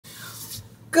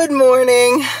Good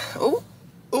morning. Ooh,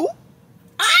 ooh,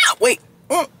 ah, wait.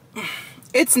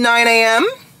 It's 9 a.m.,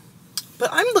 but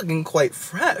I'm looking quite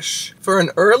fresh for an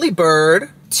early bird.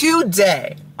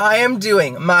 Today, I am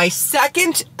doing my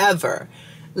second ever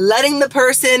letting the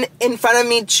person in front of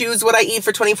me choose what I eat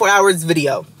for 24 hours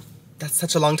video. That's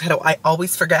such a long title. I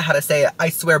always forget how to say it, I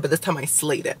swear, but this time I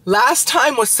slayed it. Last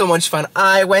time was so much fun.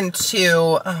 I went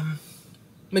to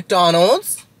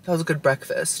McDonald's. That was a good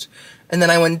breakfast. And then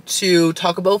I went to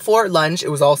Taco Bell for lunch. It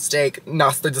was all steak,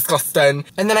 nasty, disgusting.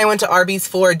 And then I went to Arby's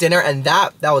for dinner, and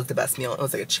that was the best meal. It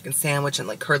was like a chicken sandwich and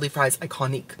like curly fries,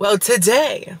 iconic. Well,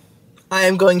 today I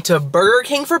am going to Burger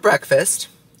King for breakfast,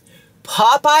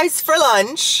 Popeyes for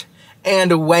lunch,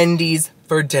 and Wendy's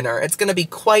for dinner. It's gonna be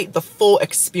quite the full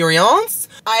experience.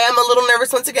 I am a little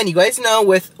nervous once again. You guys know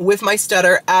with my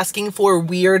stutter, asking for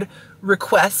weird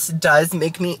requests does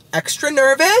make me extra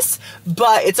nervous,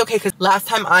 but it's okay because last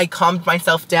time I calmed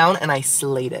myself down and I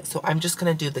slayed it. So I'm just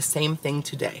gonna do the same thing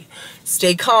today.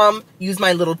 Stay calm, use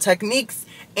my little techniques,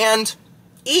 and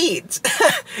eat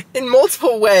in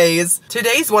multiple ways.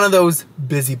 Today's one of those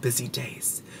busy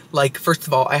days. Like, first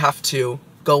of all, I have to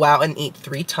go out and eat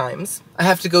 3 times. I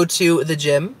have to go to the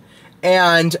gym,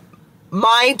 and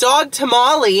my dog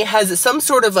Tamale has some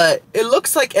sort of it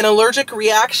looks like an allergic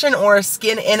reaction or a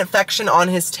skin infection on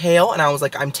his tail. And I was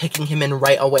like, I'm taking him in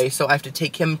right away. So I have to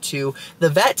take him to the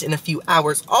vet in a few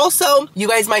hours. Also, you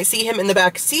guys might see him in the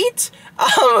back seat.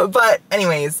 But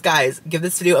anyways, guys, give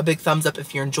this video a big thumbs up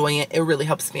if you're enjoying it. It really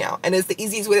helps me out. And it's the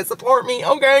easiest way to support me,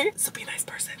 okay? So be a nice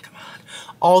person.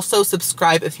 Also,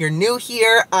 subscribe if you're new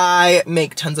here. I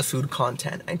make tons of food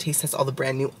content. I taste test all the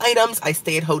brand new items. I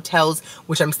stay at hotels,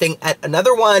 which I'm staying at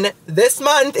another one this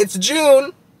month. It's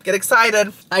June. Get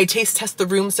excited. I taste test the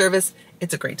room service.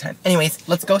 It's a great time. Anyways,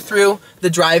 let's go through the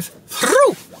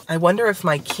drive-through. I wonder if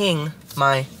my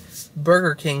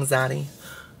Burger King zaddy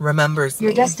remembers me.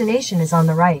 Your destination is on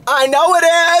the right. I know it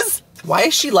is! Why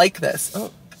is she like this?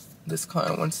 Oh. This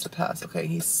car wants to pass. Okay,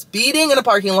 he's speeding in a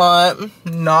parking lot.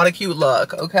 Not a cute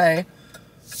look, okay?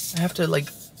 I have to, like,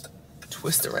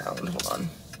 twist around. Hold on.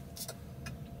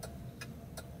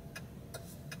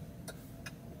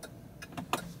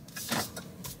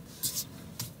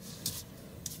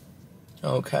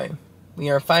 Okay. We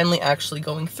are finally actually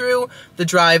going through the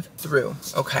drive-through.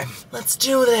 Okay, let's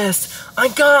do this. I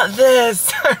got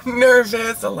this. I'm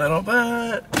nervous a little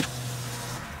bit.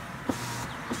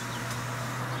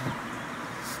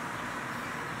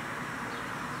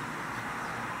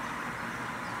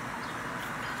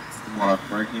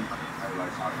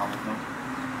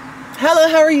 Hello,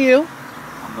 how are you?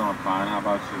 I'm doing fine. How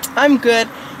about you? I'm good.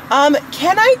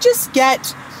 Can I just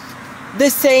get the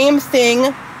same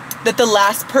thing that the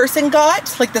last person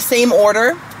got? Like the same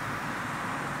order?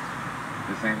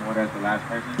 The same order as the last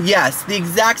person? Yes, the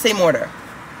exact same order.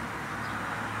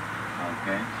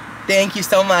 Okay. Thank you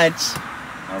so much.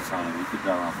 No problem. You can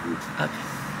go on food. Okay.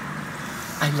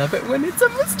 I love it when it's a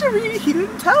mystery. He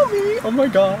didn't tell me. Oh my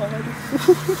god. I'm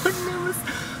nervous.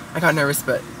 I got nervous,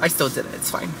 but I still did it. It's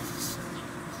fine.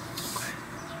 Okay.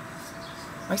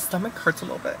 My stomach hurts a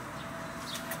little bit.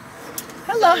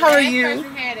 Hello, how are you? The last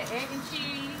person had an egg and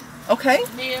cheese okay.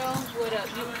 meal with a...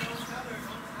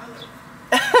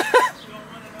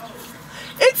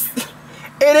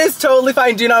 It is totally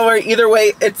fine. Do not worry. Either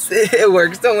way, it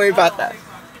works. Don't worry about that.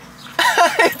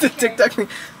 It's a TikTok thing.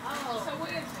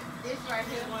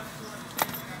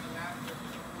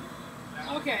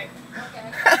 Okay.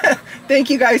 Thank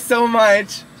you guys so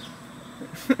much.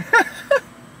 Look,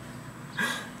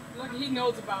 he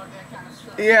knows about that kind of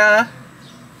stuff. Yeah.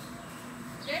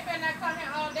 They better not come here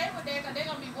all day with that because they're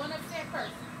going to be one upset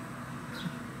person.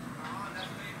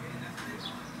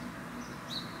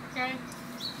 Okay.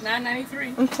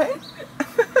 $9.93. Okay.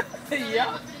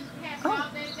 Yeah.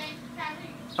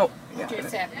 Oh, yeah. Good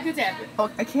tap. Good tap. Oh,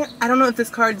 I don't know if this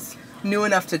card's new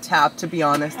enough to tap, to be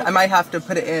honest. Okay. I might have to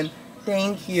put it in.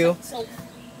 Thank you. So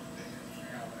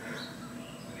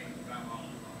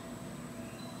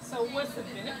what's the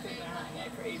benefit behind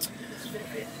that, crazy?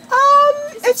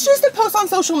 It's just a post on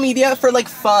social media for like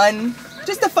fun.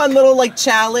 Just a fun little like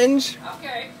challenge.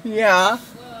 Okay. Yeah.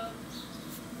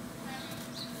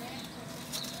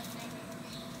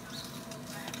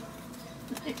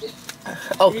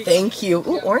 Oh, thank you.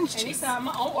 Ooh, orange juice. Anytime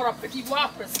I order 50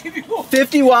 Whoppers.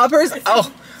 50 Whoppers?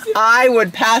 Oh, I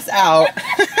would pass out. No,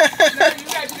 you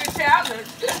got to do the challenge.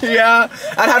 Yeah,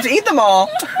 I'd have to eat them all.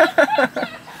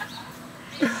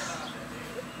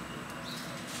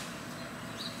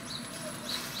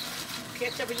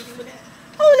 Ketchup or anything with that?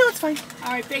 Oh, no, it's fine.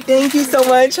 All right, thank you. Thank you so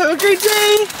much. Have a great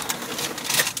day.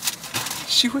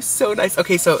 She was so nice.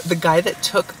 Okay, so the guy that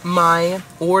took my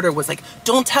order was like,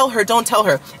 don't tell her, don't tell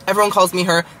her. Everyone calls me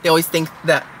her. They always think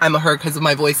that I'm a her because of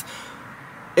my voice.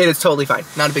 It is totally fine,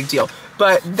 not a big deal.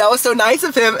 But that was so nice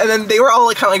of him. And then they were all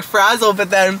like kind of like frazzled,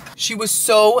 but then she was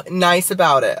so nice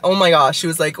about it. Oh my gosh, she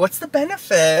was like, what's the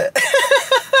benefit?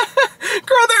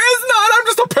 Girl, there is none, I'm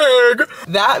just a pig.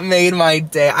 That made my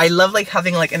day. I love like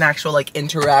having like an actual like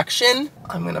interaction.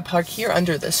 I'm gonna park here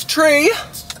under this tree.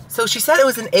 So she said it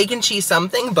was an egg and cheese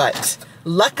something, but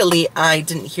luckily I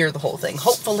didn't hear the whole thing.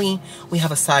 Hopefully we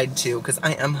have a side too, because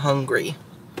I am hungry.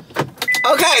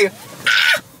 Okay.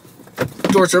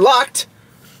 Doors are locked.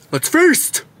 Let's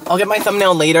feast. I'll get my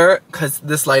thumbnail later because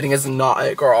this lighting is not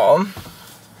it, girl.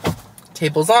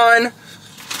 Table's on.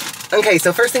 Okay,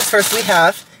 so first things first, we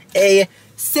have a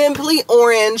Simply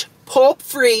Orange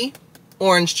pulp-free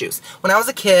orange juice. When I was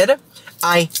a kid,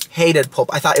 I hated pulp.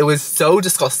 I thought it was so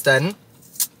disgusting.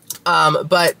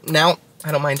 But now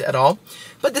I don't mind it at all.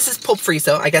 But this is pulp-free,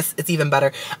 so I guess it's even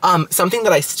better. Something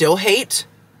that I still hate,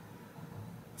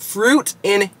 fruit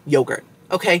in yogurt.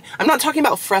 Okay, I'm not talking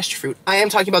about fresh fruit. I am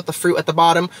talking about the fruit at the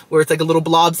bottom where it's like a little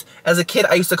blobs. As a kid,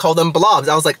 I used to call them blobs.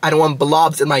 I was like, I don't want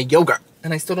blobs in my yogurt.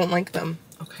 And I still don't like them.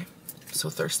 Okay, I'm so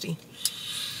thirsty.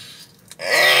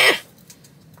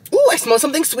 Ooh, I smell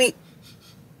something sweet.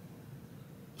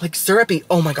 Like syrupy.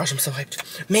 Oh my gosh, I'm so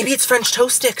hyped. Maybe it's French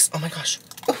toast sticks. Oh my gosh.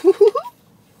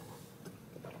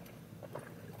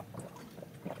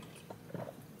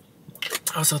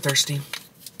 I was so thirsty.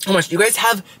 Oh my gosh, you guys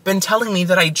have been telling me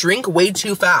that I drink way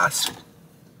too fast.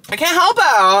 I can't help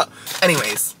it.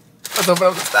 Anyways, let's open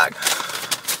up this bag.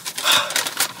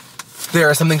 There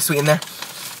is something sweet in there.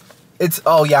 It's,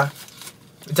 oh yeah,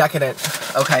 decadent.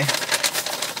 Okay.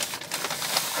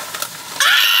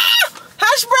 Ah!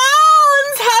 Hash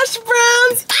browns! Hash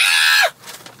browns! Ah!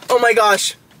 Oh my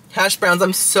gosh. Hash browns,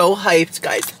 I'm so hyped,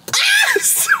 guys.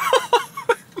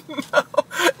 Ah!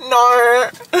 No.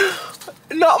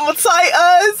 Not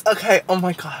potatoes. Okay, oh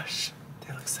my gosh.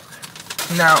 They look so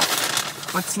good. Now,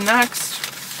 what's next?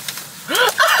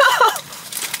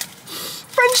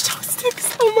 French toast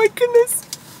sticks. Oh my goodness.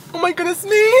 Oh my goodness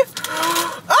me.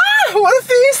 Ah, what a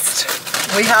feast.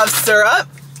 We have syrup.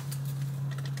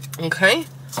 Okay.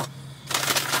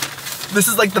 This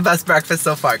is like the best breakfast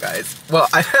so far, guys. Well,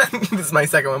 this is my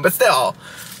second one, but still.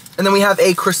 And then we have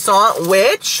a croissant,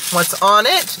 which, what's on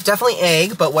it? Definitely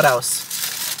egg, but what else?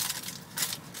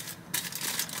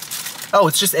 Oh,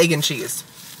 it's just egg and cheese.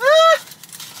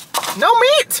 Ah, no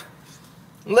meat.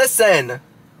 Listen.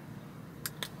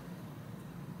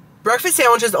 Breakfast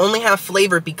sandwiches only have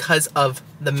flavor because of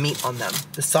the meat on them.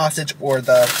 The sausage or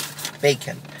the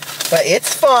bacon. But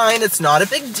it's fine. It's not a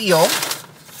big deal.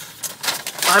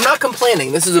 I'm not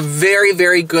complaining. This is a very,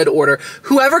 very good order.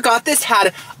 Whoever got this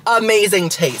had amazing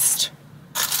taste.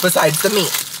 Besides the meat.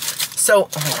 So,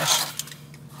 oh my gosh.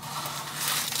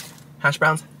 Hash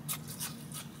browns.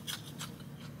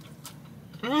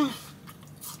 Mm.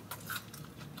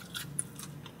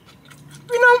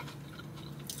 You know,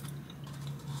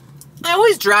 I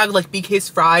always drag like BK's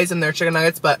fries and their chicken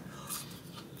nuggets, but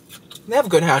they have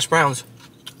good hash browns.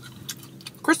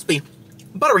 Crispy,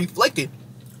 buttery, flaky.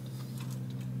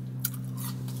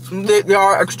 They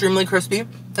are extremely crispy,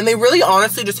 and they really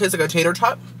honestly just taste like a tater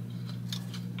tot.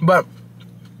 But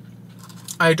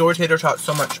I adore tater tots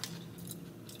so much.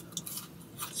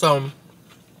 So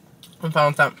I'm fine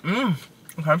with that.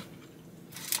 Okay.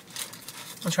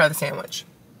 Let's try the sandwich.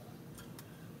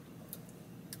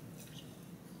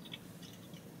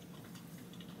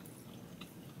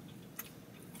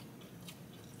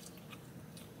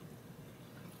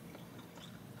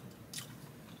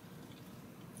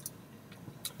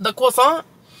 The croissant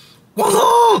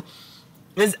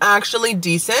is actually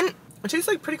decent. It tastes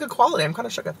like pretty good quality. I'm kind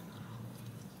of shook.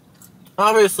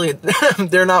 Obviously,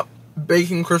 they're not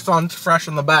baking croissants fresh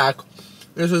in the back.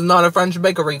 This is not a French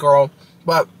bakery, girl.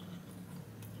 But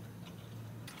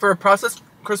for a processed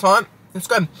croissant, it's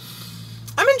good.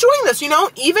 I'm enjoying this, you know?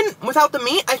 Even without the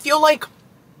meat, I feel like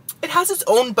it has its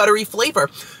own buttery flavor.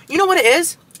 You know what it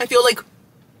is? I feel like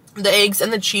the eggs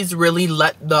and the cheese really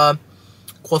let the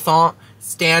croissant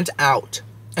stand out.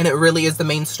 And it really is the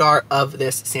main star of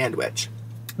this sandwich.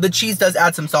 The cheese does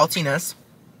add some saltiness.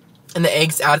 And the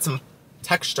eggs add some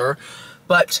texture.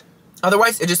 But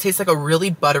otherwise, it just tastes like a really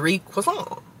buttery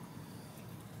croissant.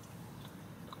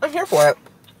 I'm here for it.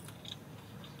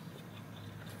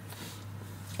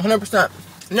 100%.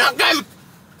 Not good.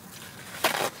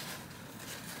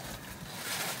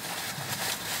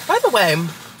 By the way,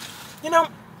 you know,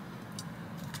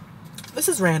 this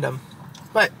is random,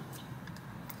 but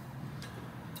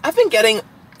I've been getting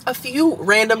a few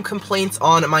random complaints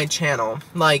on my channel,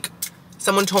 like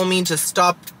Someone told me to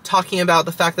stop talking about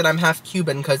the fact that I'm half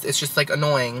Cuban because it's just like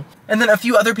annoying. And then a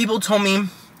few other people told me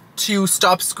to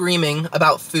stop screaming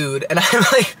about food. And I'm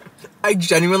like, I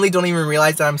genuinely don't even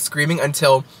realize that I'm screaming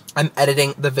until I'm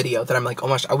editing the video. That I'm like, oh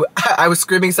my gosh, I was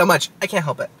screaming so much. I can't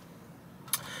help it.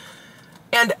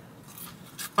 And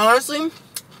honestly,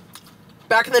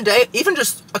 back in the day, even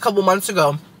just a couple months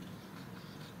ago,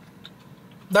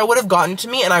 that would have gotten to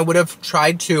me and I would have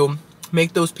tried to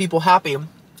make those people happy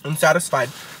and satisfied.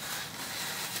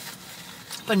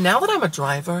 But now that I'm a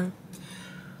driver,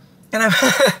 and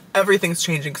everything's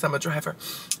changing because I'm a driver,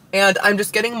 and I'm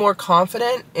just getting more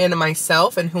confident in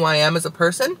myself and who I am as a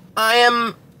person, I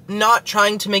am not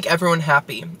trying to make everyone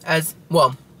happy. As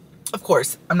well, of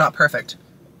course, I'm not perfect.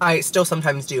 I still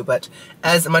sometimes do, but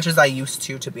as much as I used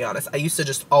to be honest. I used to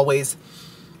just always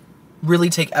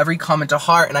really take every comment to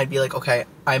heart, and I'd be like, okay,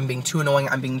 I'm being too annoying,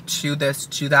 I'm being too this,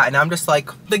 too that, and I'm just like,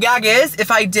 the gag is,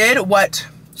 if I did what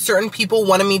certain people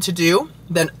wanted me to do,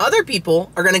 then other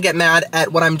people are gonna get mad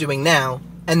at what I'm doing now,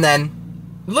 and then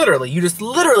literally, you just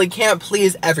literally can't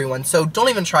please everyone, so don't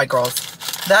even try, girls.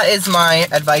 That is my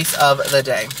advice of the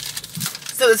day.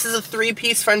 So this is a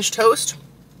 3-piece French toast.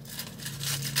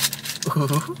 Ooh.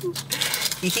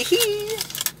 Hee hee hee.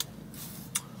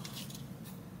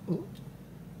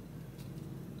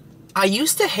 I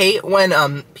used to hate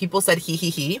when people said hee hee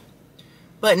hee,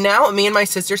 but now me and my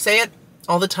sister say it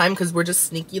all the time because we're just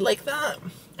sneaky like that,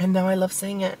 and now I love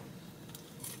saying it.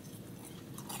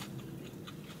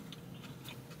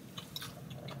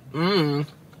 Oh,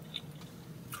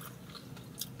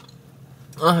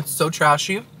 it's so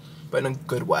trashy, but in a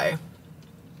good way.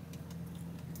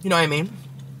 You know what I mean?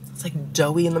 It's like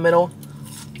doughy in the middle.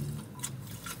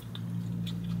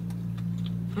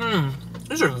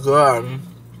 These are good.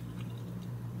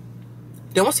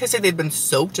 They almost taste like they've been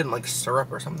soaked in like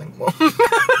syrup or something. Well,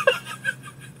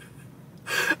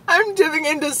 I'm dipping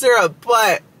into syrup,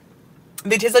 but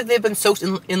they taste like they've been soaked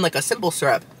in like a simple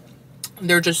syrup.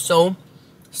 They're just so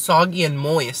soggy and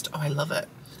moist. Oh, I love it.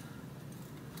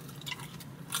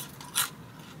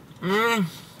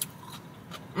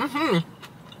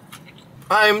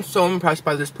 I'm so impressed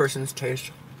by this person's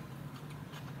taste.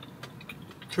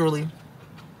 Truly.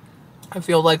 I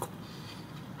feel like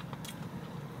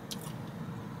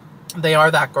they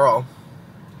are that girl.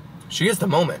 She is the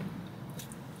moment.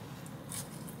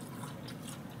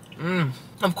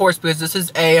 Of course, because this is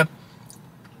a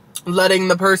letting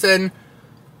the person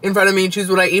in front of me choose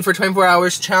what I eat for 24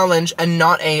 hours challenge and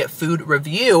not a food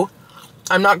review.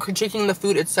 I'm not critiquing the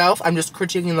food itself, I'm just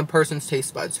critiquing the person's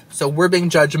taste buds. So we're being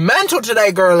judgmental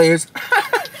today, girlies.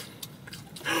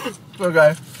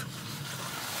 Okay.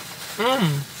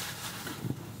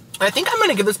 I think I'm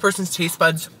gonna give this person's taste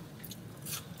buds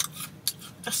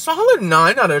a solid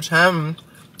 9 out of 10.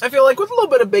 I feel like with a little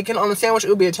bit of bacon on the sandwich, it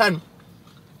would be a 10.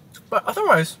 But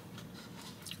otherwise,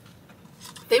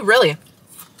 they really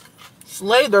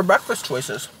slayed their breakfast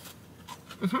choices.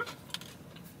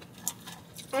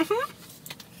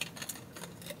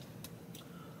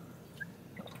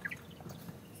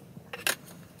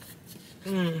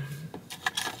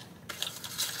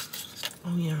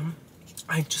 Oh yeah.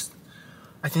 I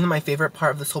think that my favorite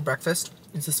part of this whole breakfast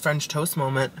is this French toast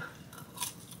moment.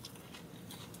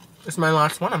 It's my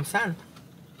last one, I'm sad.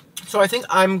 So I think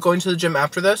I'm going to the gym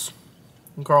after this.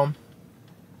 Girl,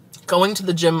 going to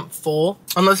the gym full,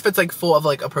 unless if it's like full of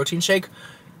like a protein shake,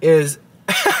 is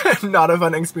not a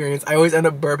fun experience. I always end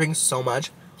up burping so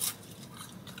much.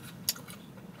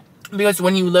 Because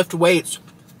when you lift weights,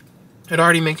 it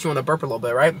already makes you want to burp a little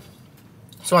bit, right?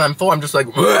 So when I'm full, I'm just like,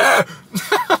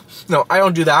 no, I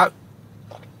don't do that.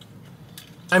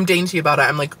 I'm dainty about it.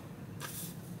 I'm like,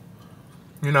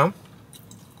 you know?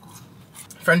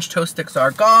 French toast sticks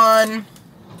are gone.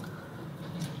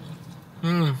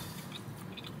 So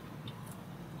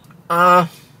I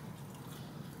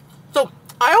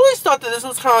always thought that this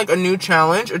was kind of like a new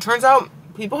challenge. It turns out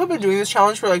people have been doing this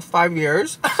challenge for like 5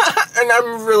 years. And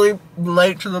I'm really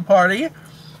late to the party.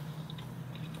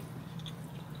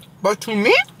 But to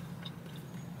me,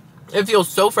 it feels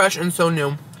so fresh and so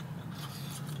new.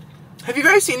 Have you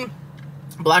guys seen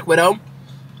Black Widow?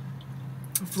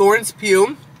 Florence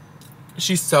Pugh.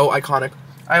 She's so iconic.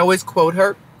 I always quote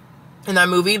her in that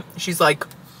movie. She's like,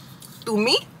 to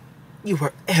me, you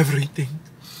were everything.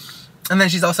 And then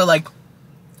she's also like,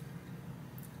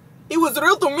 it was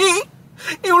real to me.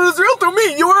 It was real to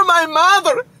me. You were my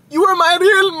mother. You were my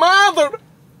real mother.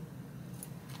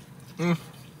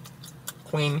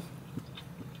 Queen.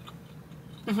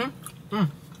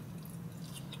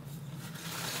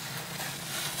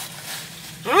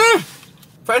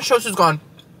 French toast is gone.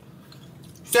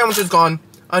 Sandwich is gone.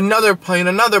 Another plane,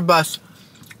 another bus.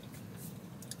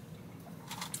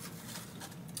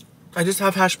 I just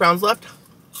have hash browns left.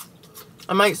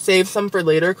 I might save some for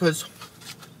later because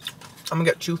I'm gonna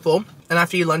get too full. And I have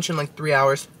to eat lunch in like 3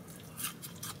 hours.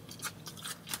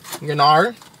 You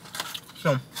know?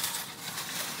 So,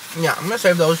 yeah, I'm gonna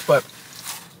save those, but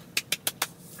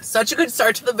such a good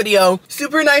start to the video.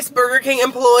 Super nice Burger King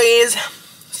employees.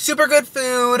 Super good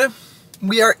food.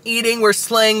 We are eating, we're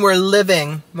slaying, we're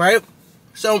living, right?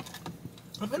 So,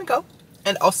 I'm gonna go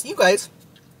and I'll see you guys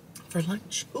for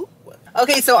lunch. Ooh.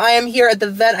 Okay, so I am here at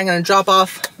the vet. I'm gonna drop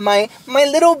off my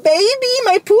little baby,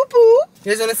 my poo-poo.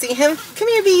 You guys wanna see him? Come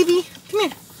here, baby. Come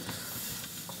here.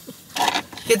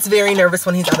 He gets very nervous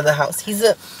when he's out of the house. He's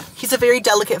a very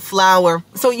delicate flower.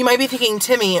 So you might be thinking,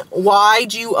 Timmy, why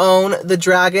do you own the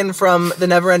dragon from the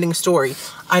Neverending Story?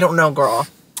 I don't know, girl.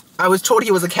 I was told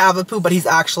he was a cavapoo, but he's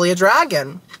actually a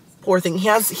dragon. Poor thing. He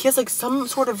has like some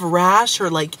sort of rash or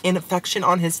like infection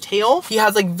on his tail. He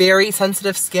has like very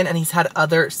sensitive skin and he's had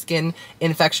other skin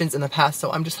infections in the past.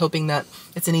 So I'm just hoping that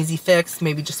it's an easy fix.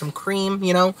 Maybe just some cream,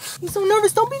 you know? He's so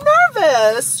nervous. Don't be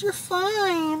nervous. You're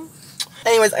fine.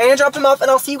 Anyways, I'm gonna drop him off and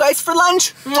I'll see you guys for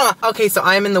lunch. Mwah. Okay, so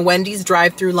I'm in the Wendy's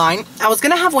drive-through line. I was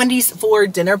gonna have Wendy's for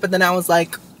dinner, but then I was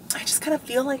like, I just kind of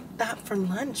feel like that for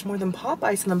lunch more than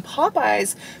Popeyes. And then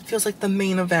Popeyes feels like the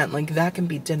main event. Like that can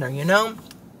be dinner, you know?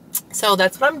 So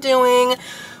that's what I'm doing.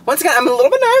 Once again, I'm a little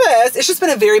bit nervous. It's just been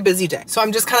a very busy day. So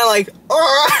I'm just kind of like,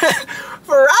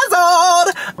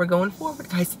 frazzled. We're going forward,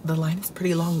 guys. The line is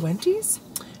pretty long. Wendy's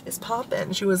is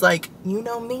popping. She was like, you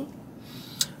know me,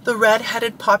 the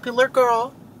red-headed popular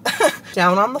girl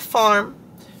down on the farm,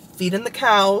 feeding the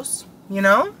cows, you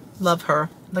know? Love her.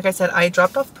 Like I said, I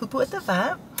dropped off poo-poo at the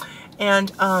vet and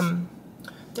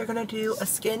they're gonna do a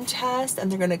skin test and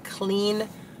they're gonna clean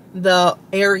the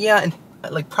area and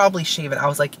like probably shave it. I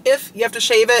was like, if you have to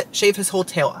shave it, shave his whole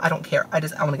tail. I don't care. I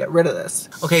want to get rid of this.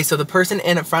 Okay, so the person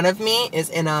in front of me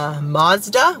is in a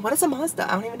Mazda. What is a Mazda?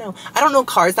 I don't even know. I don't know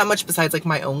cars that much besides like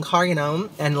my own car, you know,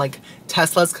 and like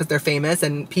Teslas because they're famous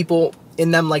and people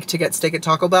in them like to get steak at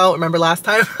Taco Bell. Remember last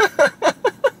time?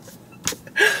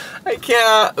 I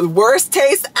can't. Worst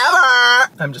taste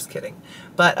ever. I'm just kidding.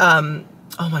 But oh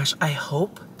my gosh, I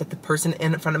hope that the person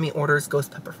in front of me orders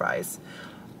ghost pepper fries.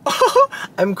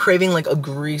 I'm craving like a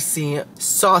greasy,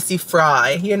 saucy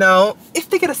fry, you know? If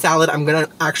they get a salad, I'm gonna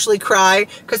actually cry.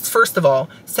 Because first of all,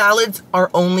 salads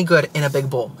are only good in a big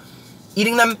bowl.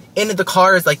 Eating them in the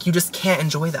car is like, you just can't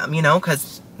enjoy them, you know?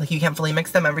 Because like you can't fully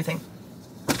mix them, everything.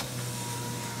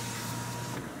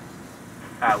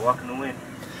 Hi, welcome to Wendy.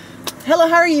 Hello,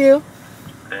 how are you?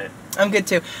 Good. I'm good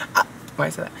too. Why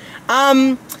is that?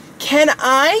 Can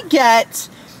I get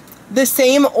the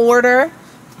same order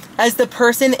as the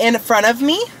person in front of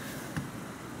me?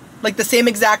 Like the same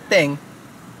exact thing.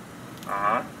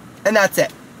 Uh-huh. And that's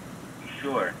it.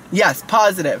 Sure. Yes,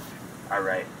 positive. All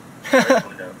right.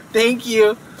 Thank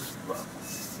you. Well.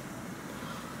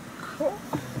 Cool.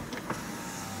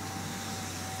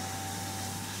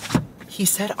 He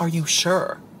said, are you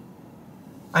sure?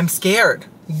 I'm scared.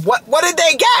 What did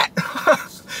they get?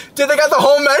 Did they get the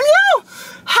whole menu?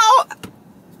 How?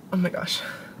 Oh my gosh.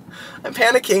 I'm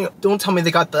panicking. Don't tell me they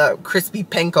got the crispy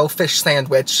panko fish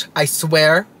sandwich. I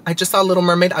swear. I just saw Little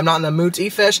Mermaid. I'm not in the mood to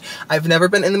eat fish. I've never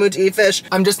been in the mood to eat fish.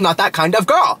 I'm just not that kind of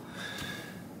girl.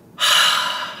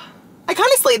 I kind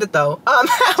of slayed it though.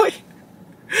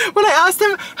 When I asked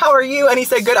him, how are you? And he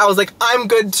said good. I was like, I'm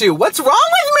good too. What's wrong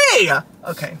with me?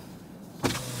 Okay.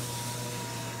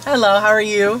 Hello, how are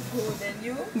you? Good, and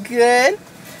you? Good.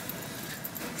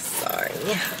 Sorry.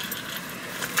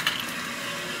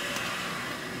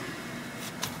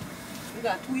 You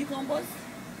got tweet numbers?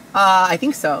 I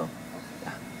think so.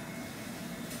 Yeah.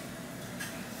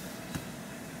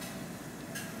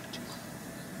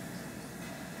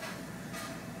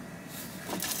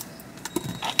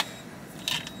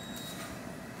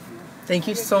 Thank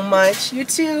you so much. You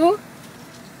too.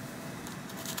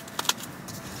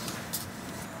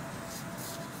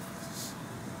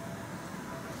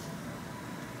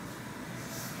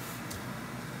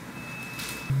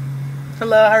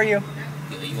 Hello, how are you?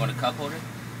 You want a cup holder?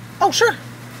 Oh, sure.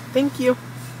 Thank you.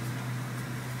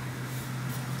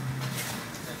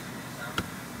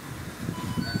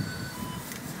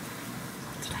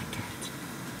 What did I get?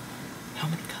 How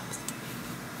many cups?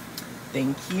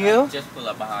 Thank you. Just pull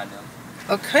up behind them.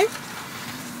 Okay.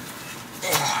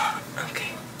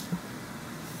 Okay.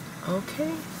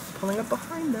 Okay. Pulling up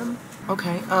behind them.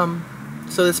 Okay,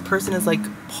 so this person is like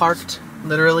parked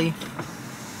literally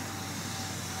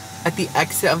at the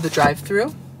exit of the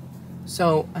drive-thru.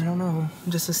 So, I don't know.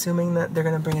 I'm just assuming that they're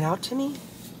gonna bring it out to me.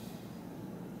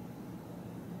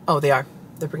 Oh, they are.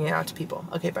 They're bringing it out to people.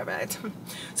 Okay, bye-bye.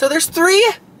 So there's 3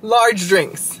 Large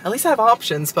drinks. At least I have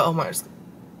options, but oh my.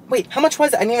 Wait, how much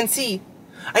was it? I didn't even see.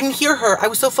 I didn't hear her. I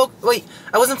was so wait,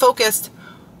 I wasn't focused.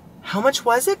 How much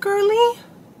was it, girly?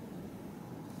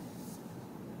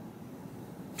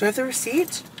 Do I have the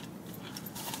receipt?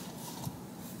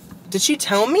 Did she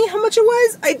tell me how much it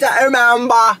was? I don't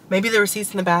remember. Maybe the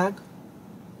receipt's in the bag?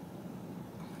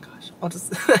 Oh my gosh, I'll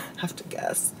just have to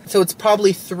guess. So it's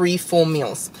probably 3 full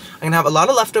meals. I'm gonna have a lot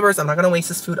of leftovers. I'm not gonna waste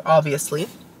this food, obviously.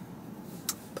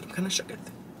 But I'm gonna share it.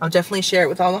 I'll definitely share it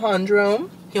with Alejandro.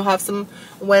 He'll have some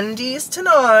Wendy's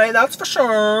tonight, that's for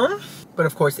sure. But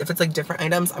of course, if it's like different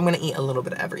items, I'm gonna eat a little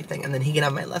bit of everything and then he can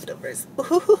have my leftovers.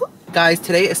 Guys,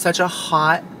 today is such a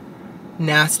hot,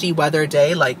 nasty weather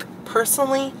day. Like,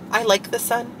 personally, I like the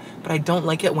sun, but I don't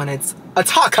like it when it's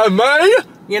attacking me.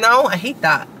 You know, I hate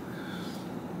that.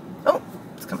 Oh,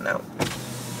 it's coming out.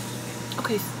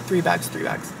 Okay, 3 bags, 3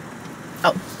 bags.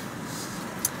 Oh.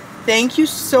 Thank you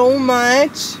so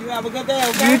much. You have a good day,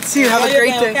 okay? You too, have a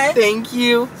great day. Okay? Thank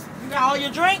you. You got all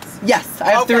your drinks? Yes,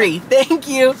 I have 3. Thank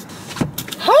you.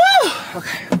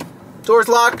 Okay. Doors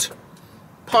locked.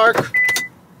 Park.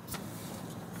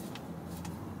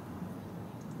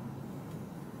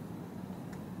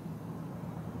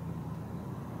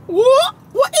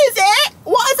 What is it?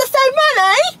 What is it so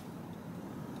many?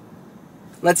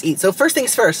 Let's eat. So first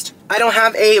things first. I don't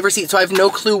have a receipt, so I have no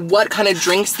clue what kind of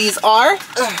drinks these are.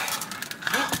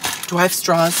 Do I have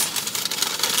straws?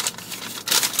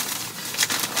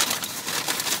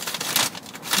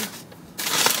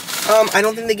 I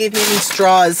don't think they gave me any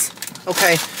straws.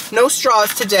 Okay, no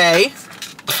straws today.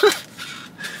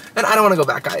 And I don't want to go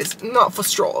back, guys. Not for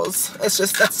straws. It's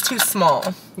just, that's too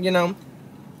small, you know?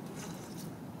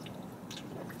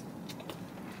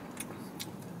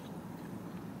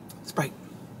 Sprite.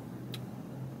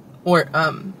 Or,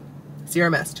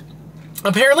 Sierra Mist.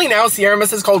 Apparently now Sierra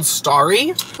Mist is called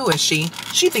Starry. Who is she?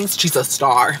 She thinks she's a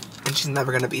star. And she's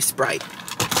never gonna be Sprite.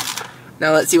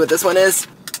 Now let's see what this one is.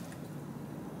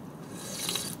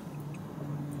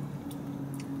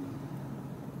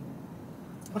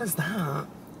 What is that?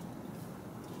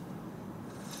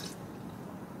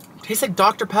 Tastes like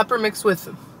Dr. Pepper mixed with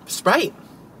Sprite.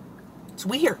 It's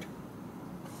weird.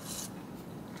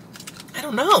 I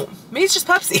don't know. Maybe it's just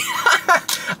Pepsi.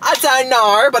 I don't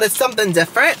know, but it's something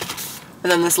different.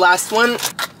 And then this last one.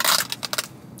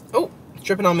 Oh, it's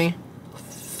dripping on me.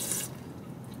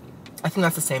 I think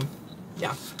that's the same.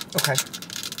 Yeah, okay.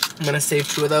 I'm gonna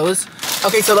save 2 of those.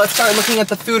 Okay, so let's start looking at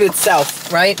the food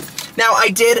itself, right? Now, I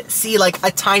did see like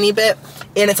a tiny bit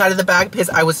inside of the bag because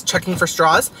I was checking for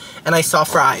straws and I saw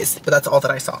fries, but that's all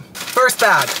that I saw. First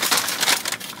bag.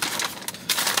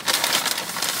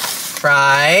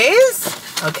 Fries.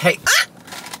 Okay. Ah!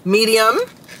 Medium.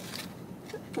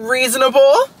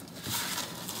 Reasonable.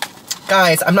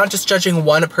 Guys, I'm not just judging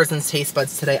one person's taste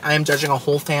buds today. I am judging a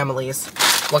whole family's.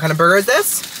 What kind of burger is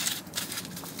this?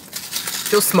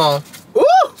 Feels small.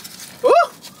 Ooh! Ooh!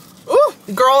 Ooh!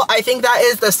 Girl, I think that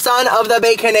is the son of the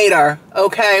Baconator.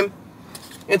 Okay?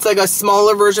 It's like a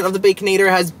smaller version of the Baconator.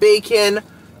 It has bacon,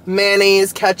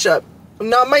 mayonnaise, ketchup.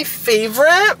 Not my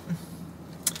favorite,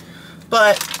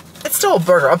 but it's still a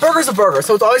burger. A burger's a burger,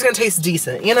 so it's always gonna taste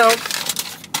decent, you know?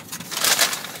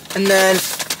 And then,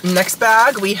 next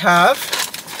bag, we have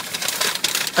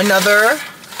another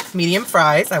medium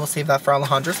fries. I will save that for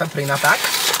Alejandro, so I'm putting that back.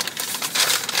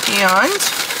 And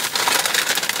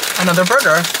another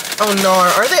burger. Oh no,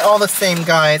 are they all the same,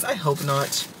 guys? I hope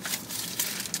not.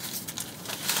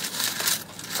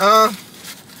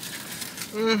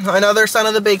 Another son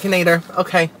of the Baconator.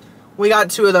 Okay, we got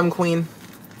 2 of them, queen,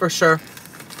 for sure.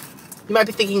 You might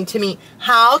be thinking, Timmy,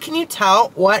 how can you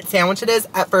tell what sandwich it is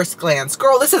at first glance?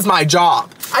 Girl, this is my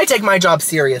job. I take my job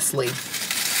seriously.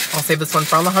 I'll save this one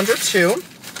for Alejandro too. Okay,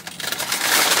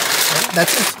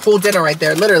 that's his whole dinner right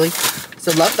there, literally.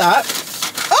 So love that.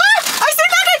 Ah! I see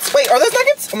nuggets! Wait, are those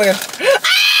nuggets? Oh my god.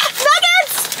 Ah!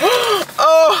 Nuggets!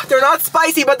 Oh, they're not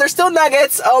spicy, but they're still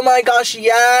nuggets. Oh my gosh,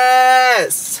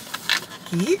 yes!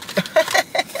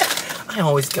 I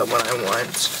always get what I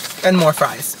want. And more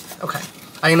fries. Okay.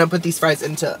 I'm gonna put these fries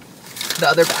into the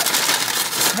other bag.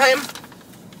 Okay.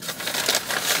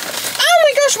 Oh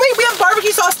my gosh, wait, we have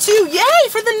barbecue sauce too. Yay,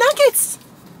 for the nuggets.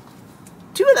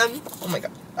 2 of them. Oh my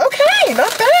god. Okay,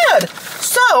 not bad.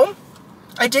 So,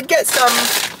 I did get some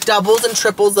doubles and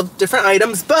triples of different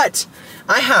items, but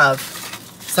I have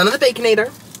son of the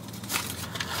Baconator,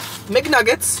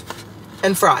 McNuggets,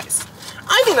 and fries.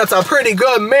 I think that's a pretty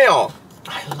good meal.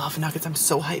 I love nuggets, I'm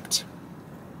so hyped.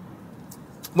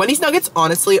 Wendy's nuggets,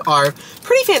 honestly, are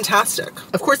pretty fantastic.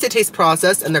 Of course, they taste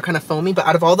processed and they're kind of foamy, but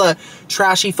out of all the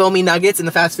trashy, foamy nuggets in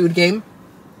the fast food game,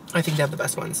 I think they have the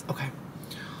best ones. Okay.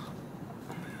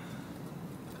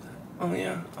 Oh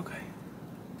yeah, okay.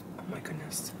 Oh my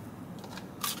goodness.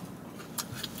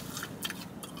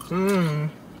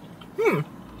 You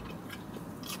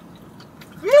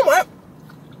know what?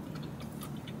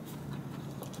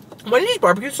 Wendy's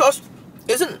barbecue sauce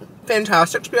isn't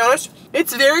fantastic, to be honest.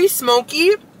 It's very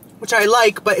smoky, which I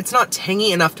like, but it's not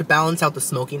tangy enough to balance out the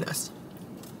smokiness,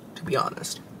 to be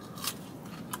honest.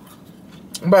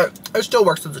 But it still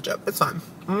works as a dip. It's fine.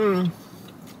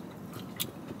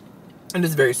 It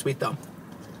is very sweet, though.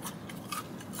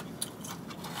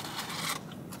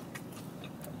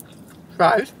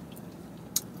 Fries.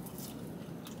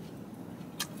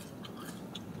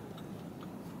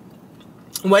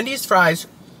 Wendy's fries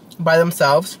by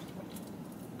themselves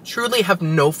truly have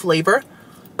no flavor.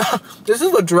 This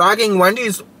is a dragging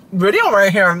Wendy's video right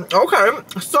here.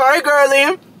 Okay. Sorry,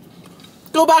 girlie.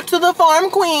 Go back to the farm,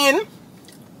 queen.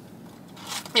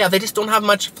 Yeah, they just don't have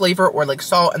much flavor or like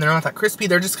salt, and they're not that crispy.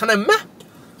 They're just kind of meh.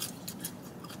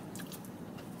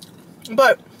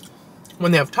 But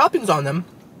when they have toppings on them,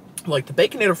 like the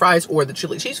Baconator fries or the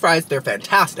chili cheese fries, they're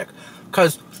fantastic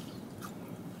because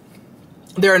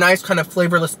they're a nice kind of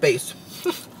flavorless base.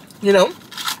 You know?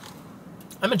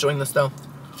 I'm enjoying this though.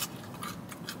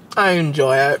 I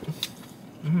enjoy it.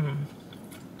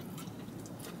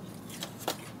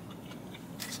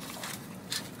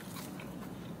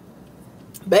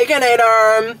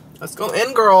 Baconator! Let's go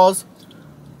in, girls.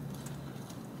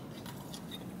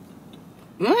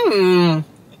 Pretty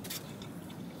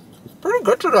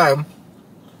good today.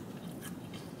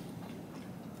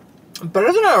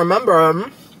 Better than I remember.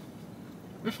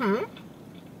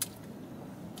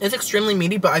 It's extremely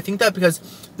meaty, but I think that because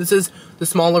this is the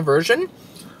smaller version,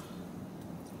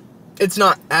 it's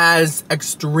not as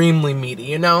extremely meaty,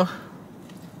 you know?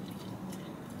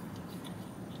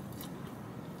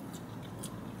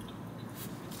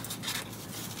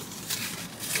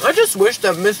 I just wish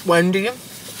that Miss Wendy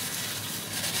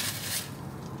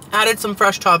added some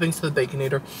fresh toppings to the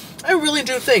Baconator. I really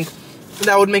do think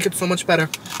that would make it so much better.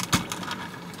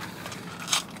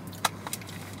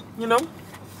 You know?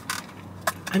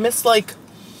 I miss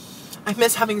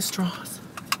having straws.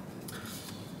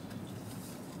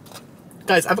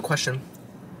 Guys, I have a question.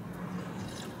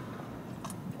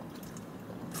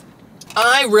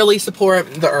 I really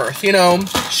support the earth, you know?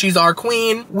 She's our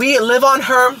queen. We live on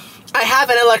her. I have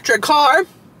an electric car.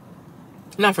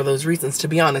 Not for those reasons, to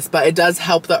be honest, but it does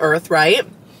help the earth, right?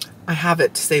 I have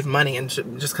it to save money and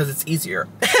just because it's easier.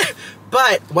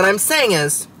 But what I'm saying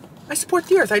is, I support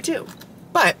the earth, I do.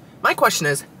 But my question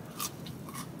is,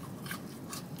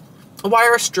 why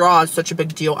are straws such a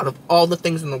big deal out of all the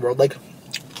things in the world? Like,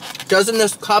 doesn't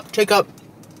this cup take up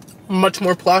much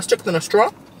more plastic than a straw?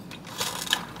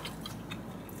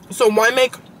 So why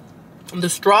make the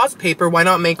straws paper? Why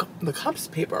not make the cups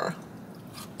paper?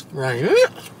 Right?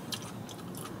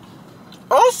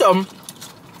 Also,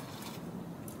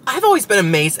 I've always been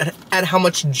amazed at how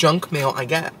much junk mail I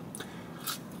get.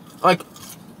 Like,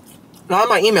 not in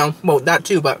my email, well, that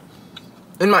too, but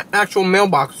in my actual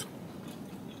mailbox.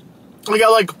 I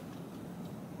got like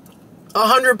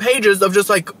 100 pages of just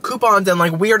like coupons and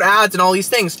like weird ads and all these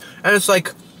things. And it's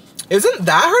like, isn't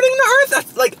that hurting the earth?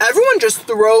 That's, like, everyone just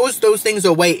throws those things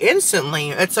away instantly.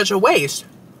 It's such a waste.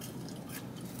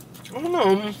 I don't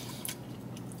know.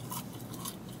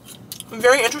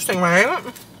 Very interesting, right?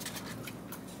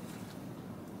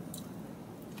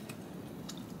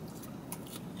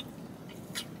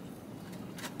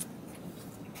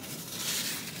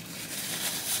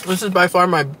 This is by far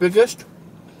my biggest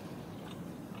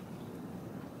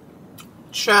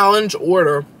challenge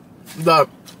order. The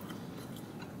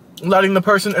letting the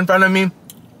person in front of me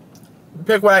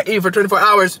pick what I eat for 24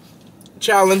 hours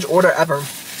challenge order ever.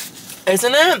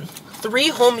 Isn't it? 3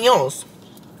 whole meals.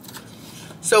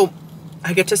 So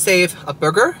I get to save a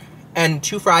burger and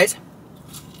 2 fries.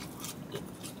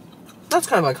 That's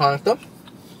kind of iconic though.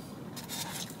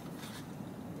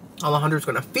 Alejandro's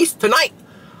gonna feast tonight.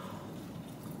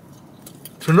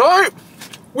 Tonight,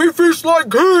 we feast like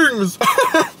kings.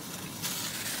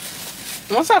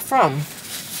 What's that from?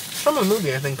 It's from a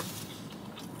movie, I think.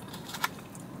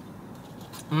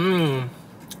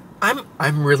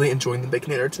 I'm really enjoying the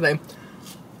Baconator today.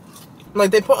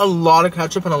 Like, they put a lot of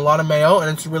ketchup and a lot of mayo, and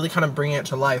it's really kind of bringing it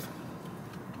to life.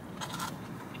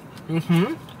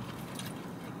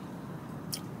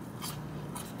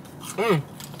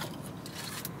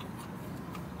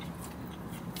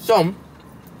 So, I'm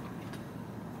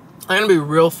gonna be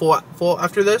real full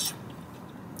after this.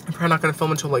 I'm probably not gonna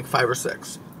film until like 5 or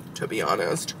 6, to be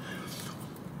honest.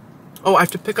 Oh, I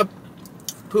have to pick up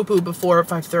Poo-Poo before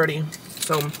 5:30.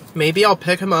 So maybe I'll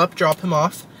pick him up, drop him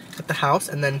off at the house,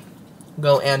 and then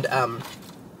go and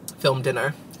film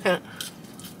dinner.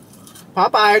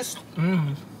 Popeyes.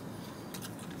 Mmm.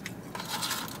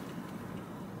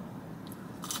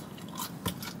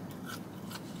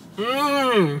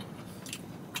 Mmm.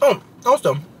 Oh,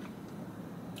 also,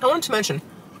 I wanted to mention,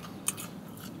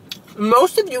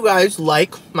 most of you guys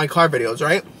like my car videos,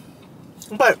 right?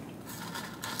 But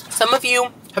some of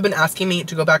you have been asking me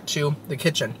to go back to the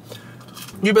kitchen.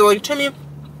 You've been like, Timmy,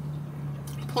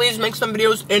 please make some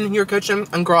videos in your kitchen.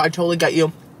 And girl, I totally get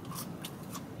you.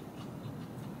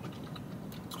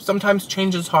 Sometimes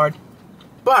change is hard.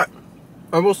 But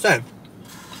I will say,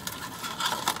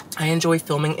 I enjoy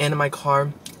filming in my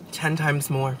car 10 times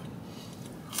more.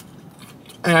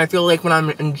 And I feel like when I'm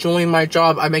enjoying my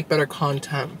job, I make better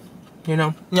content. You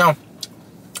know? Now,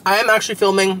 I am actually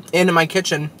filming in my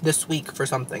kitchen this week for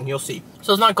something. You'll see.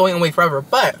 So it's not going away forever,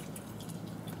 but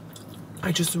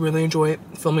I just really enjoy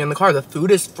filming in the car. The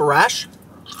food is fresh.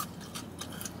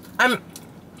 You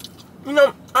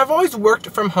know, I've always worked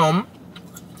from home,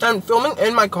 and filming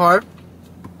in my car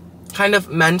kind of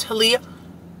mentally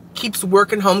keeps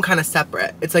work and home kind of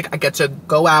separate. It's like I get to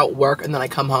go out, work, and then I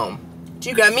come home. Do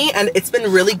you get me? And it's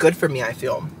been really good for me, I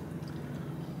feel.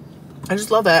 I just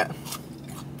love it.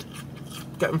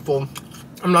 Getting full.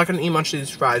 I'm not gonna eat much of these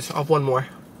fries. I'll have one more.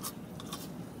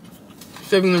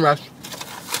 Saving the rest.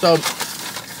 So,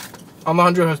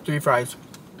 Alejandro has 3 fries.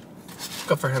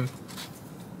 Good for him.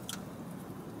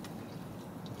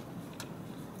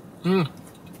 Mmm.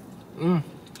 Mmm.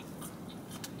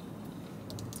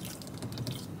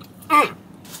 Mmm.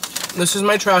 This is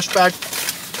my trash bag.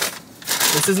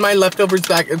 This is my leftovers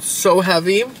bag. It's so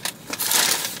heavy.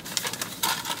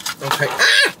 Okay.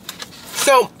 Ah!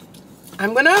 So,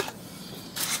 I'm gonna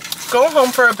go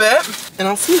home for a bit, and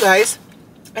I'll see you guys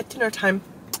at dinner time.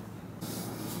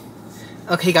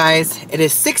 Okay guys, it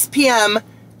is 6 p.m.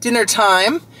 dinner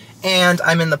time, and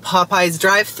I'm in the Popeyes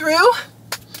drive-thru.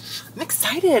 I'm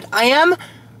excited. I am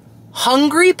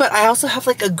hungry, but I also have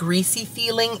like a greasy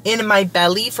feeling in my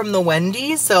belly from the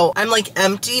Wendy's, so I'm like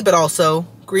empty, but also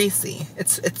greasy.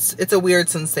 It's a weird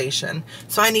sensation.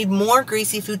 So I need more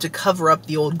greasy food to cover up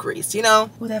the old grease, you know?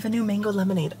 Ooh, they have a new mango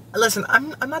lemonade. Listen,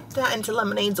 I'm not that into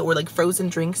lemonades or like frozen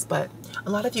drinks, but a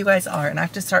lot of you guys are, and I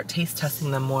have to start taste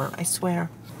testing them more, I swear.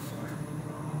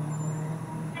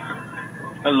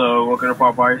 Hello, welcome to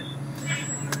Popeyes.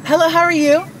 Hello, how are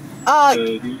you?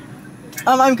 Good.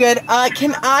 I'm good.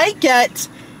 Can I get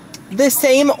the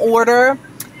same order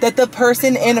that the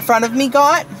person in front of me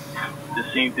got? The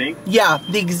same thing? Yeah,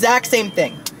 the exact same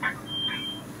thing.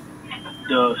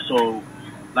 So,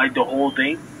 like the whole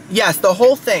thing? Yes, the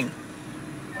whole thing.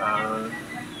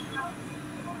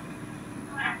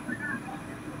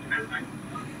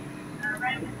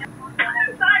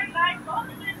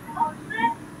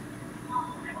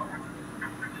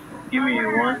 Give me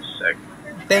 1 sec.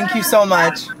 Thank you so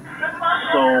much.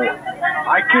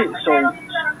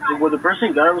 Well, the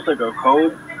person got it was like a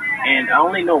code, and I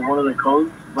only know one of the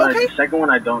codes, but Okay. the second one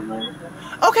I don't know.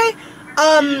 Okay.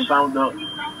 You just found out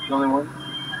the only one?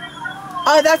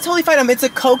 That's totally fine. It's a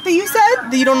Coke that you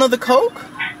said? You don't know the Coke?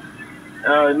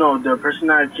 No, the person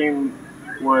that came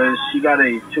she got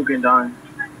a Tucandon.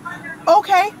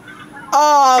 Okay.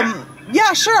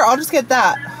 Yeah, sure. I'll just get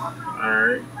that.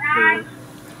 Alright.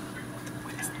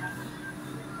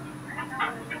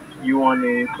 You want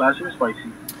a classic or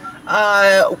spicy?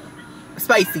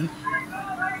 Spicy.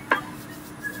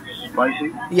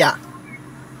 Spicy? Yeah.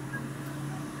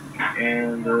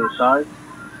 And the side?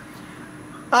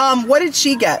 What did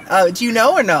she get? Do you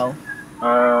know or no?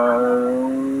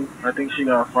 I think she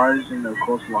got fries and the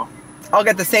coleslaw. I'll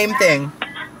get the same thing.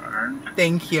 Alright.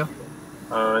 Thank you.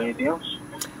 Anything else?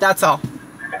 That's all.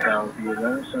 That would be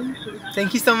 1176.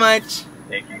 Thank you so much.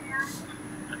 Thank you.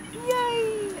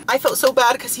 Yay! I felt so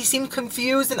bad because he seemed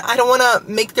confused, and I don't want to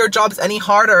make their jobs any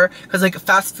harder because like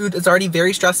fast food is already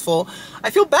very stressful.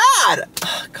 I feel bad.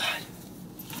 Oh, God.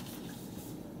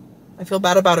 I feel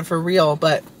bad about it for real,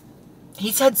 but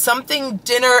he said something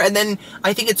dinner, and then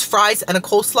I think it's fries and a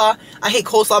coleslaw. I hate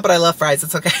coleslaw, but I love fries.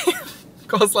 It's okay.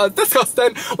 Coleslaw is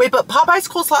disgusting. Wait, but Popeye's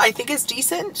coleslaw I think is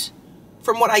decent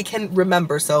from what I can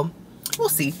remember, so we'll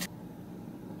see.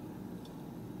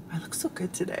 I look so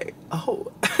good today.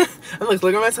 Oh, I'm like,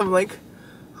 look at myself, I'm like,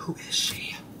 who is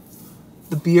she?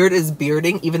 The beard is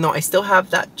bearding, even though I still have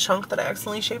that chunk that I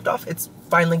accidentally shaved off. It's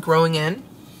finally growing in,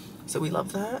 so we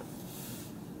love that.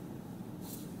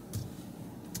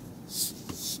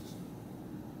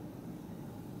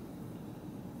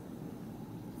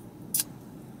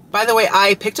 By the way,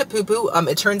 I picked up Poo Poo.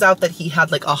 It turns out that he had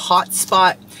like a hot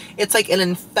spot. It's like an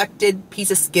infected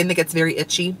piece of skin that gets very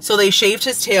itchy. So they shaved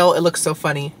his tail. It looks so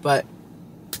funny, but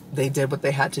they did what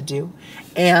they had to do.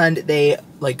 And they,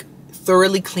 like,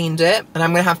 thoroughly cleaned it. And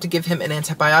I'm gonna have to give him an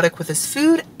antibiotic with his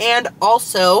food. And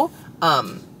also,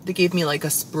 they gave me, like, a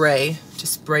spray to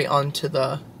spray onto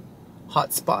the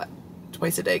hot spot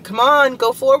twice a day. Come on,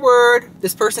 go forward.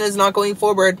 This person is not going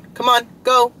forward. Come on,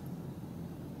 go.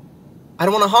 I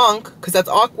don't want to honk because that's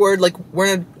awkward. Like, we're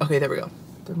in a... Okay, there we go.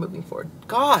 They're moving forward.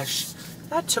 Gosh,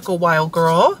 that took a while,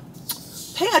 girl.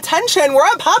 Pay attention. We're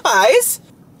at Popeyes.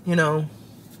 You know,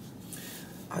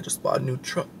 I just bought a new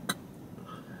truck.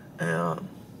 And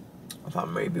I thought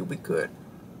maybe we could,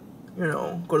 you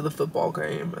know, go to the football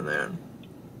game and then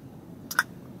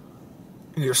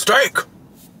eat a steak.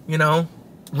 You know,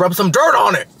 rub some dirt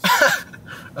on it.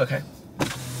 Okay.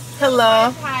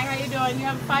 Hello. Hi, how you doing? You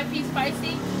have a 5-piece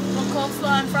spicy with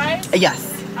coleslaw and fries?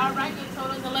 Yes. All right, your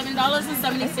total is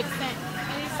 $11.76.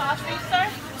 Any sauce for you, sir?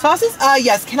 Sauces?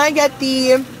 Yes. Can I get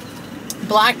the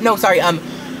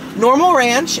normal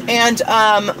ranch and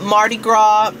Mardi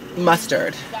Gras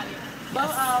mustard? Got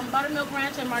it. Buttermilk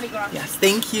ranch and Mardi Gras. Yes.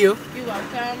 Thank you. You're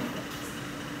welcome.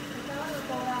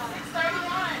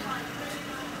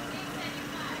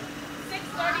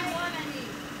 631, I need.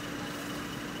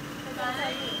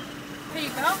 Here you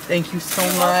go. Thank you so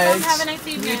You're much. welcome. Have a nice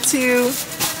evening. You too.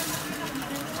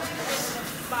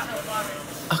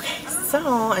 Okay,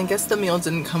 so I guess the meal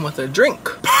didn't come with a drink.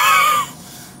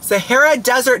 Sahara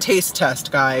Desert taste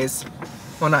test, guys.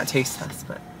 Well, not taste test,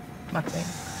 but mukbang.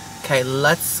 Okay,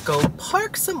 let's go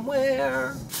park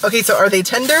somewhere. Okay, so are they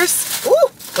tenders? Ooh,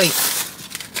 wait.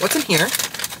 What's in here?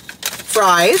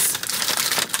 Fries.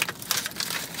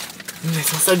 They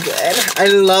smell so good. I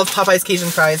love Popeyes Cajun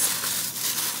fries.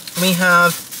 We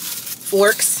have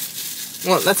forks.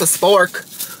 Well, that's a spork.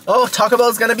 Oh, Taco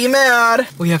Bell's gonna be mad.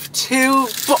 We have 2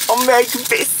 Bomeg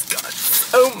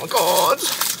biscuits. Oh my god.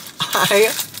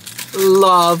 I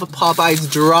love Popeyes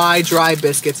dry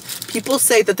biscuits. People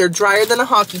say that they're drier than a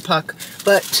hockey puck,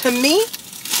 but to me,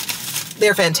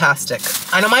 they're fantastic.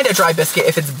 I don't mind a dry biscuit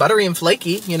if it's buttery and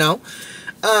flaky, you know?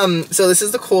 So this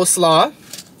is the coleslaw.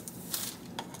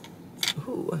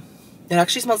 Ooh. It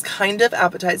actually smells kind of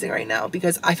appetizing right now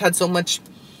because I've had so much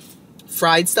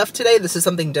fried stuff today. This is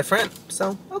something different,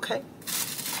 so okay.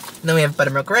 And then we have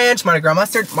buttermilk ranch, Mardi Gras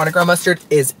mustard. Mardi Gras mustard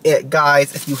is it,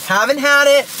 guys. If you haven't had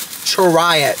it,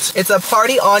 try it. It's a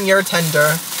party on your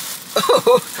tender.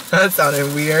 Oh, that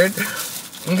sounded weird.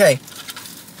 Okay.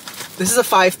 This is a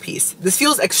 5-piece. This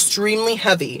feels extremely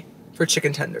heavy for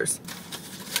chicken tenders.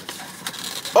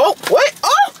 Oh, wait,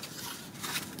 oh!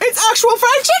 It's actual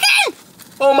fried chicken!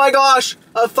 Oh my gosh,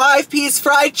 a 5-piece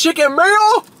fried chicken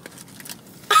meal!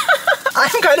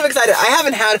 I'm kind of excited. I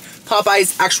haven't had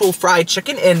Popeyes actual fried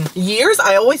chicken in years.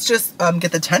 I always just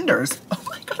get the tenders. Oh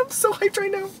my god, I'm so hyped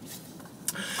right now.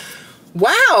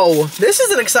 Wow, this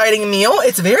is an exciting meal.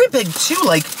 It's very big too,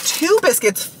 like 2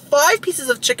 biscuits, 5 pieces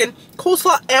of chicken,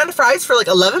 coleslaw, and fries for like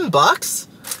 11 bucks.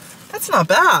 That's not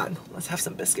bad. Let's have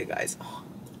some biscuit, guys.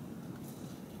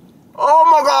 Oh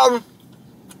my god.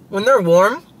 When they're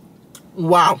warm,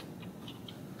 wow.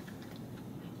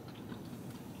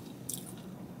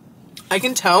 I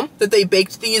can tell that they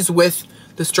baked these with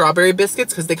the strawberry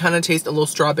biscuits because they kind of taste a little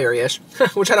strawberry-ish,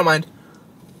 which I don't mind.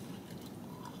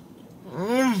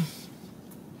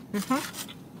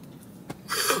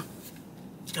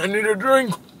 I need a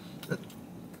drink.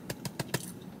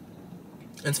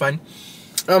 It's fine.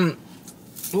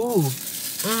 Ooh.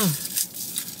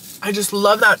 I just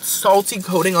love that salty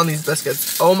coating on these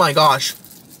biscuits. Oh my gosh.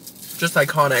 Just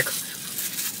iconic.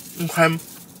 Okay.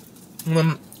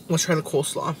 Let's try the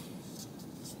coleslaw.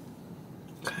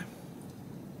 Okay.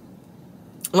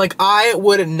 Like, I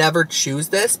would never choose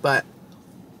this, but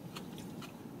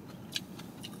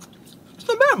it's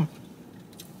not bad.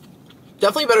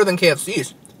 Definitely better than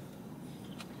KFC's.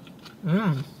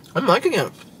 I'm liking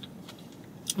it.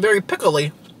 Very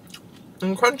pickly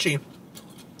and crunchy.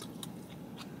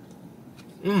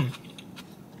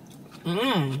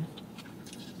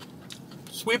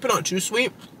 Sweet but not too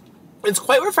sweet. It's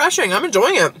quite refreshing. I'm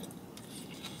enjoying it.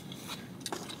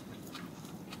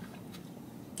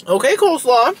 Okay,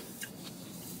 coleslaw.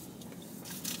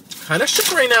 Kind of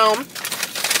shook right now.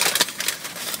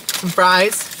 Some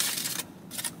fries.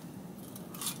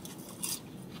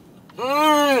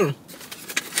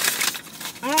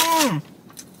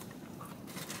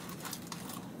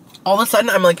 All of a sudden,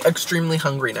 I'm like extremely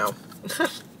hungry now.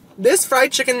 This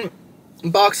fried chicken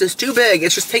box is too big.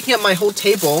 It's just taking up my whole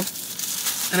table.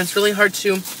 And it's really hard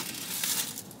to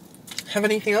have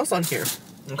anything else on here.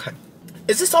 Okay.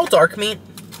 Is this all dark meat?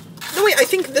 No, wait, I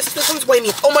think this one's white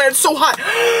meat. Oh my god, it's so hot.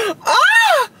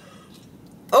 Ah!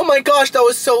 Oh my gosh, that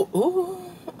was so... Ooh.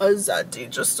 A Zeti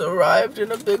just arrived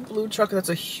in a big blue truck. That's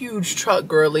a huge truck,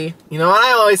 girly. You know what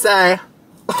I always say?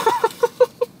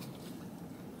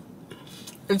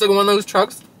 It's like one of those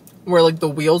trucks where like the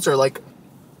wheels are like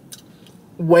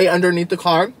way underneath the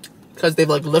car because they've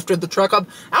like lifted the truck up.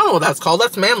 I don't know what that's called.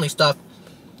 That's manly stuff.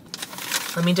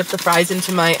 Let me dip the fries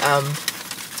into my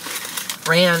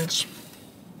ranch.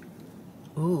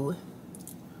 Ooh.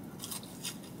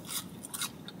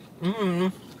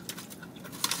 Mmm.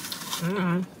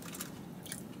 Mmm.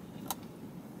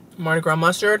 Mardi Gras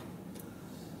mustard.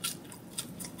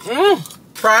 Mmm.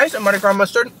 Fries and Mardi Gras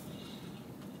mustard.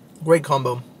 Great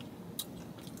combo.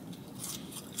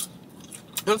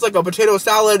 It's like a potato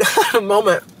salad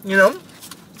moment, you know?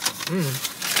 Mmm.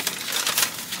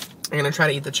 I'm gonna try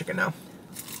to eat the chicken now.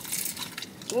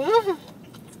 Mmm.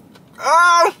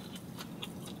 Oh!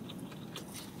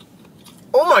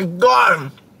 Oh my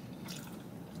god!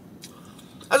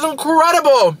 That's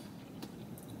incredible!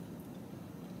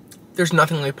 There's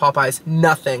nothing like Popeyes.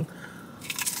 Nothing.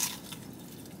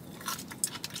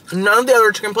 None of the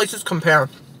other chicken places compare.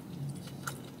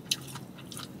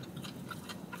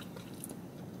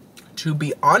 To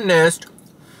be honest,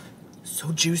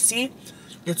 so juicy.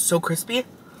 It's so crispy.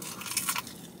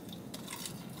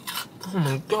 Oh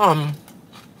my god.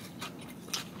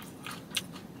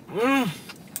 Mmm.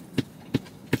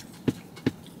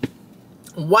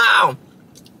 Wow.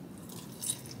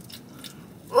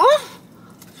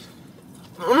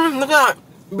 Look at that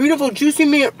beautiful juicy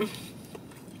meat.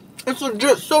 It's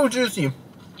legit so juicy.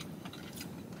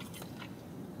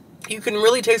 You can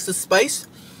really taste the spice.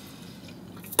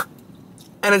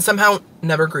 And it's somehow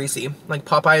never greasy. Like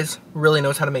Popeyes really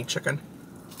knows how to make chicken.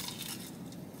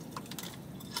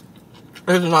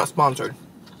 This is not sponsored.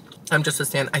 I'm just a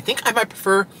stan. I think I might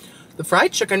prefer the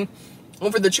fried chicken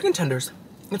over the chicken tenders.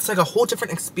 It's like a whole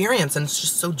different experience and it's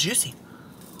just so juicy.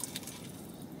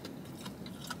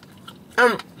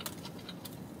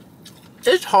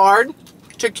 It's hard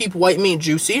to keep white meat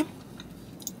juicy,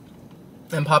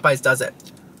 and Popeyes does it.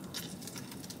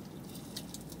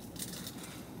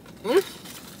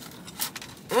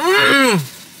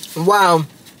 Wow,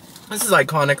 this is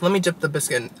iconic. Let me dip the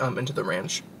biscuit into the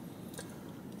ranch.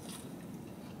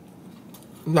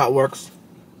 That works.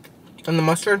 And the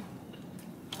mustard.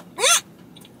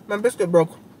 My biscuit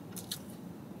broke.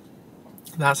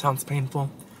 That sounds painful.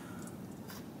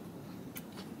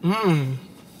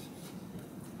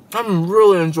 I'm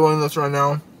really enjoying this right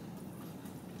now.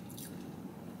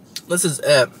 This is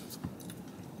it.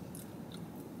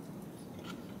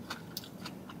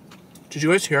 Did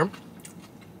you guys hear?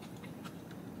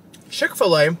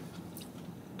 Chick-fil-A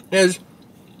is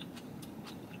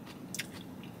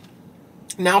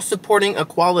now supporting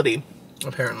equality,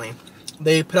 apparently.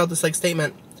 They put out this like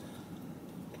statement.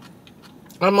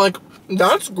 I'm like,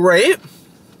 that's great.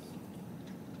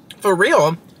 For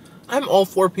real. I'm all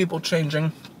for people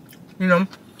changing. You know,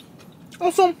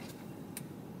 also,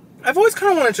 I've always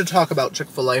kind of wanted to talk about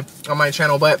Chick-fil-A on my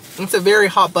channel, but it's a very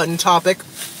hot button topic,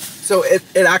 so it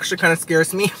actually kind of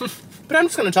scares me, but I'm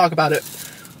just going to talk about it.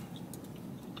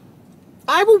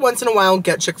 I will once in a while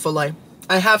get Chick-fil-A.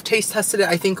 I have taste tested it,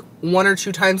 I think, 1 or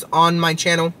 2 times on my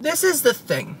channel. This is the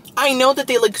thing. I know that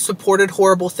they like supported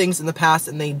horrible things in the past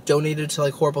and they donated to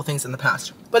like horrible things in the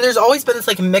past, but there's always been this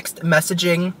like mixed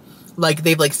messaging. Like,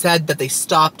 they've, like, said that they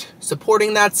stopped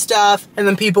supporting that stuff, and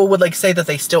then people would, like, say that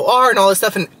they still are, and all this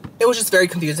stuff, and it was just very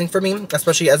confusing for me,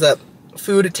 especially as a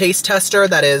food taste tester.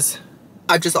 That is,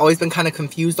 I've just always been kind of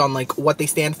confused on, like, what they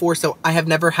stand for, so I have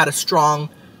never had a strong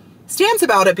stance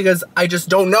about it, because I just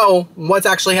don't know what's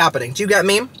actually happening. Do you get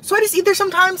me? So I just eat there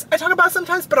sometimes, I talk about it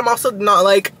sometimes, but I'm also not,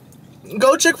 like,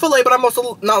 go Chick-fil-A, but I'm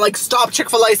also not, like, stop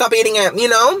Chick-fil-A, stop eating it, you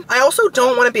know? I also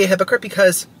don't want to be a hypocrite,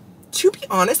 because to be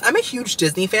honest, I'm a huge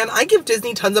Disney fan. I give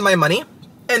Disney tons of my money.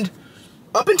 And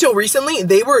up until recently,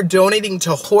 they were donating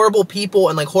to horrible people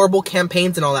and like horrible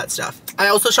campaigns and all that stuff. I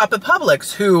also shop at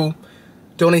Publix, who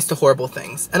donates to horrible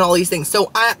things and all these things.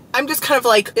 So I'm just kind of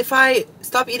like, if I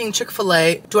stop eating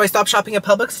Chick-fil-A, do I stop shopping at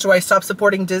Publix? Do I stop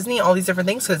supporting Disney? All these different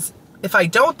things? Because if I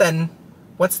don't, then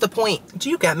what's the point? Do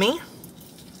you get me?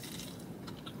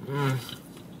 Oh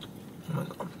my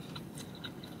God.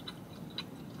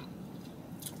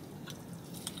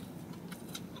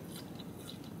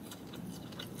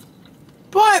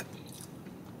 But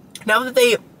now that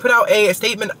they put out a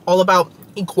statement all about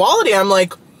equality, I'm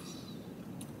like,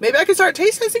 maybe I can start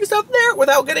taste testing stuff there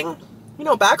without getting, you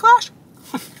know, backlash.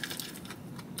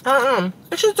 I don't know.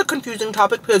 It's just a confusing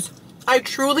topic because I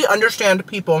truly understand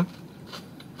people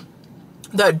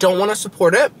that don't want to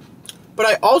support it, but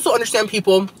I also understand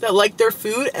people that like their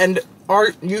food and are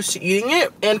used to eating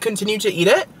it and continue to eat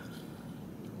it.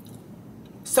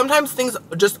 sometimes things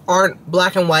just aren't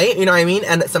black and white, you know what I mean?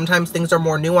 And sometimes things are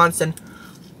more nuanced, and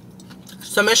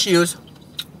some issues,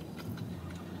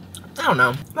 I don't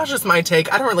know. That's just my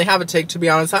take. I don't really have a take, to be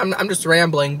honest. I'm just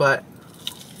rambling, but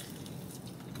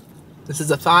this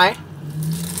is a thigh.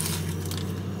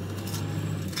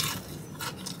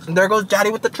 And there goes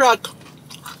Daddy with the truck.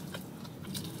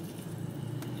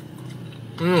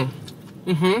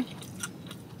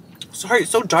 Sorry,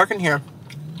 it's so dark in here.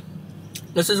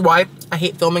 This is why I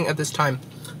hate filming at this time.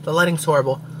 The lighting's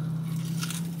horrible.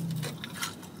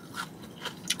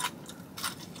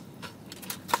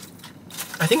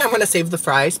 I think I'm gonna save the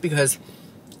fries because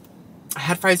I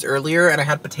had fries earlier and I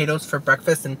had potatoes for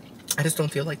breakfast and I just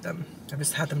don't feel like them. I've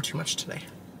just had them too much today.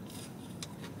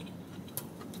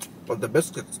 But the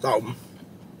biscuits though.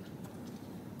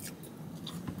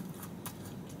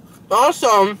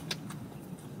 Awesome.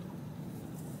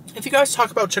 If you guys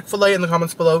talk about Chick-fil-A in the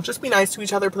comments below, just be nice to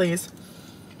each other, please.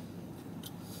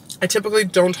 I typically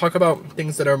don't talk about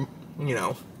things that are, you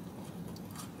know,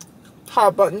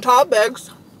 hot button topics.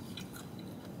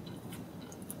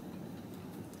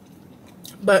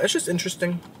 But it's just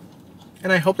interesting.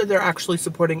 And I hope that they're actually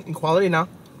supporting equality now.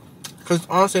 Because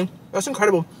honestly, that's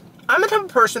incredible. I'm the type of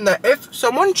person that if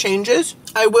someone changes,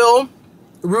 I will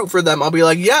root for them. I'll be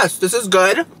like, yes, this is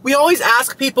good. We always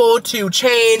ask people to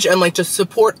change and like to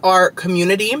support our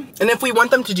community. And if we want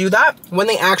them to do that, when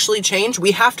they actually change,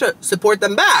 we have to support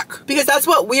them back. Because that's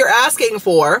what we are asking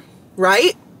for,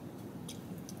 right?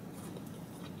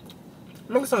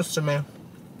 Makes sense to me.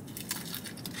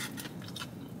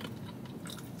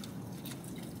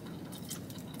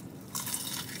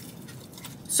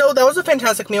 So that was a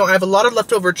fantastic meal. I have a lot of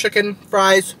leftover chicken,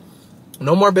 fries.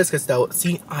 No more biscuits though.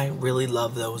 See, I really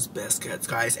love those biscuits,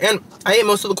 guys. And I ate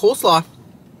most of the coleslaw.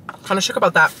 Kind of shook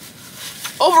about that.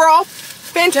 Overall,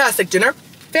 fantastic dinner.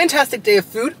 Fantastic day of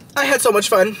food. I had so much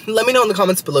fun. Let me know in the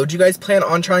comments below. Do you guys plan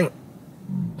on trying...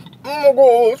 Oh my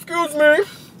god, excuse me.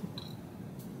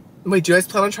 Wait, do you guys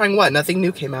plan on trying what? Nothing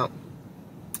new came out.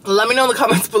 Let me know in the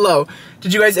comments below.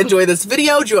 Did you guys enjoy this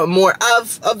video? Do you want more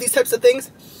of these types of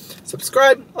things?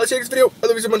 Subscribe. I'll see you next video. I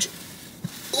love you so much.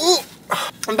 Ooh.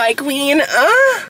 Bye, queen.